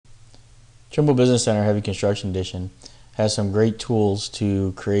Trimble Business Center Heavy Construction Edition has some great tools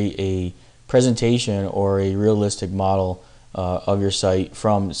to create a presentation or a realistic model of your site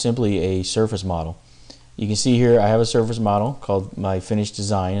from simply a surface model. You can see here I have a surface model called my finished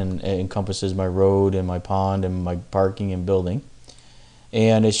design, and it encompasses my road and my pond and my parking and building,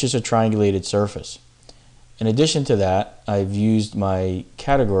 and it's just a triangulated surface. In addition to that, I've used my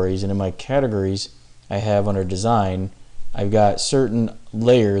categories, and in my categories I have under design, I've got certain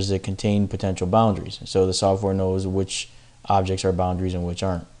layers that contain potential boundaries, so the software knows which objects are boundaries and which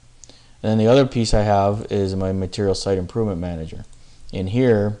aren't. And then the other piece I have is my material site improvement manager. In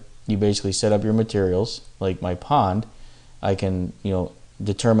here you basically set up your materials. Like my pond, I can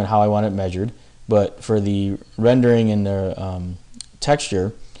determine how I want it measured, but for the rendering and the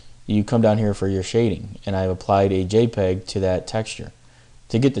texture, you come down here for your shading, and I've applied a JPEG to that texture.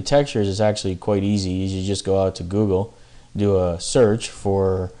 To get the textures is actually quite easy. You just go out to Google, do a search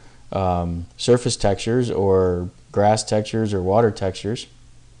for surface textures or grass textures or water textures,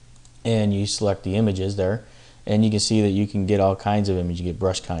 and you select the images there, and you can see that you can get all kinds of images. You get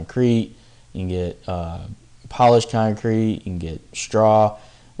brushed concrete, you can get polished concrete, you can get straw,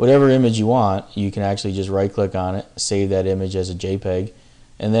 whatever image you want. You can actually just right click on it, save that image as a JPEG,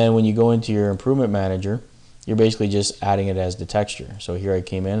 and then when you go into your improvement manager, you're basically just adding it as the texture. So here I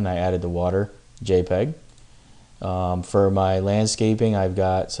came in and I added the water JPEG. For my landscaping, I've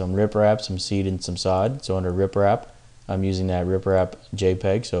got some riprap, some seed, and some sod. So under riprap, I'm using that riprap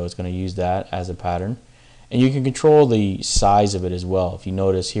JPEG, so it's going to use that as a pattern. And you can control the size of it as well. If you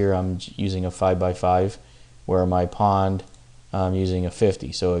notice here, I'm using a 5x5, where my pond, I'm using a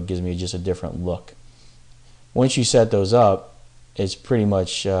 50, so it gives me just a different look. Once you set those up, it's pretty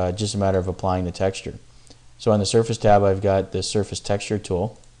much just a matter of applying the texture. So on the Surface tab, I've got the Surface Texture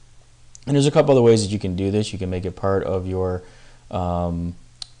tool. And there's a couple other ways that you can do this. You can make it part of your, under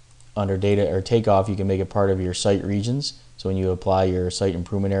data or takeoff, you can make it part of your site regions. So when you apply your site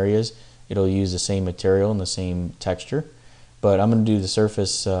improvement areas, it'll use the same material and the same texture. But I'm going to do the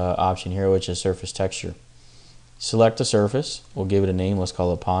surface option here, which is Surface Texture. Select a surface. We'll give it a name. Let's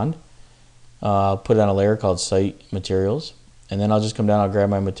call it Pond. I'll put it on a layer called Site Materials. And then I'll just come down, I'll grab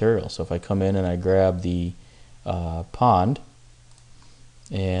my material. So if I come in and I grab the pond,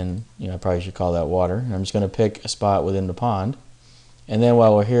 and I probably should call that water, and I'm just going to pick a spot within the pond. And then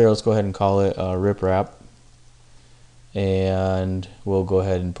while we're here, let's go ahead and call it riprap, and we'll go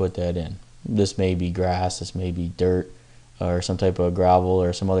ahead and put that in. This may be grass, this may be dirt, or some type of gravel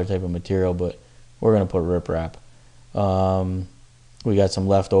or some other type of material, but we're going to put riprap. We got some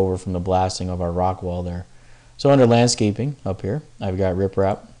leftover from the blasting of our rock wall there. So under landscaping up here, I've got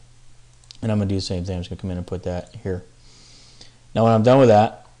riprap, and I'm going to do the same thing. I'm just going to come in and put that here. Now when I'm done with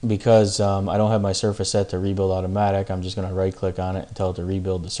that, because I don't have my surface set to rebuild automatic, I'm just going to right click on it and tell it to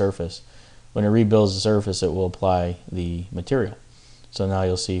rebuild the surface. When it rebuilds the surface, it will apply the material. So now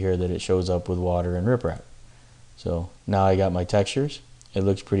you'll see here that it shows up with water and riprap. So now I got my textures. It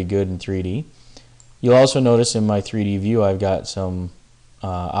looks pretty good in 3D. You'll also notice in my 3D view I've got some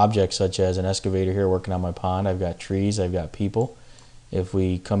objects such as an excavator here working on my pond. I've got trees, I've got people. If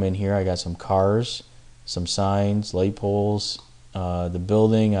we come in here, I got some cars, some signs, light poles, the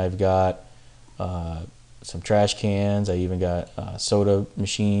building. I've got some trash cans. I even got soda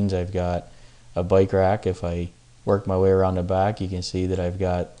machines. I've got a bike rack. If I work my way around the back, you can see that I've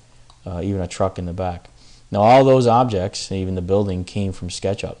got even a truck in the back. Now all those objects, even the building, came from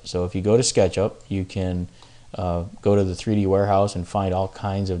Sketchup. So if you go to Sketchup, you can go to the 3D warehouse and find all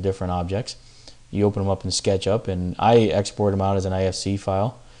kinds of different objects. You open them up in SketchUp, and I export them out as an IFC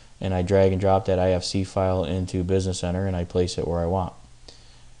file, and I drag and drop that IFC file into Business Center, and I place it where I want.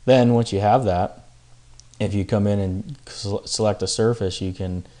 Then once you have that, if you come in and select a surface, you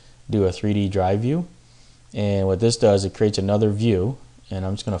can do a 3D drive view, and what this does, it creates another view, and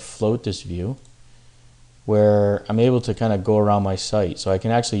I'm just going to float this view where I'm able to kind of go around my site. So I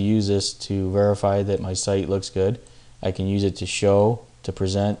can actually use this to verify that my site looks good. I can use it to show, to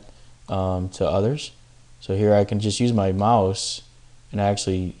present to others. So here I can just use my mouse and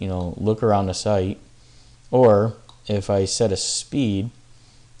actually look around the site, or if I set a speed,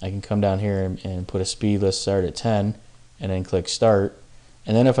 I can come down here and put a speed, let's start at 10, and then click start.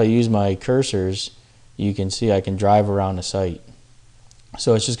 And then if I use my cursors, you can see I can drive around the site.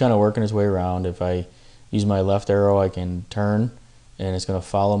 So it's just kind of working its way around. If I use my left arrow, I can turn, and it's going to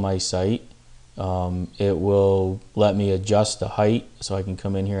follow my site. It will let me adjust the height, so I can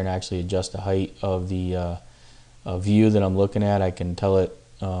come in here and actually adjust the height of the view that I'm looking at. I can tell it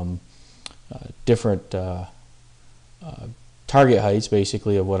different target heights,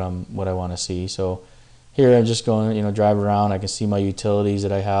 basically, of what I want to see. So here I'm just going, drive around. I can see my utilities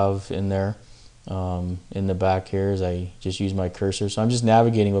that I have in there. In the back here as I just use my cursor. So I'm just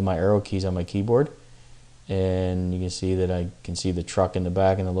navigating with my arrow keys on my keyboard. And you can see that I can see the truck in the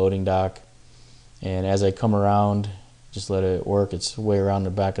back and the loading dock. And as I come around, just let it work its way around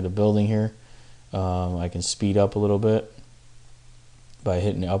the back of the building here. I can speed up a little bit by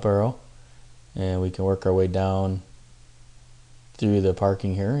hitting the up arrow. And we can work our way down through the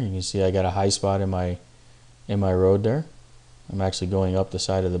parking here. You can see I got a high spot in my road there. I'm actually going up the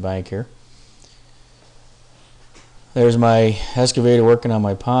side of the bank here. There's my excavator working on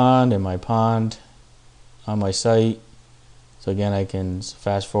my pond, and my pond on my site. So again, I can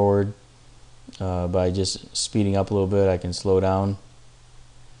fast forward by just speeding up a little bit. I can slow down.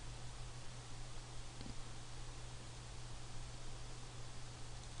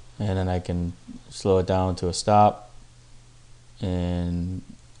 And then I can slow it down to a stop and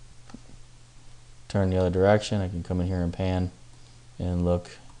turn the other direction. I can come in here and pan and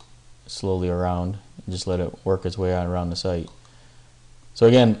look slowly around and just let it work its way out around the site. So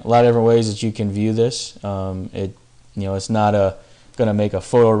again, a lot of different ways that you can view this. It's not going to make a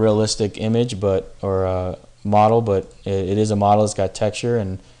photorealistic image, or a model, but it is a model. It's got texture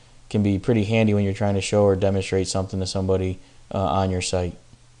and can be pretty handy when you're trying to show or demonstrate something to somebody on your site.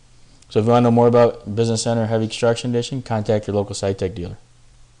 So if you want to know more about Business Center Heavy Construction Edition, contact your local SciTech dealer.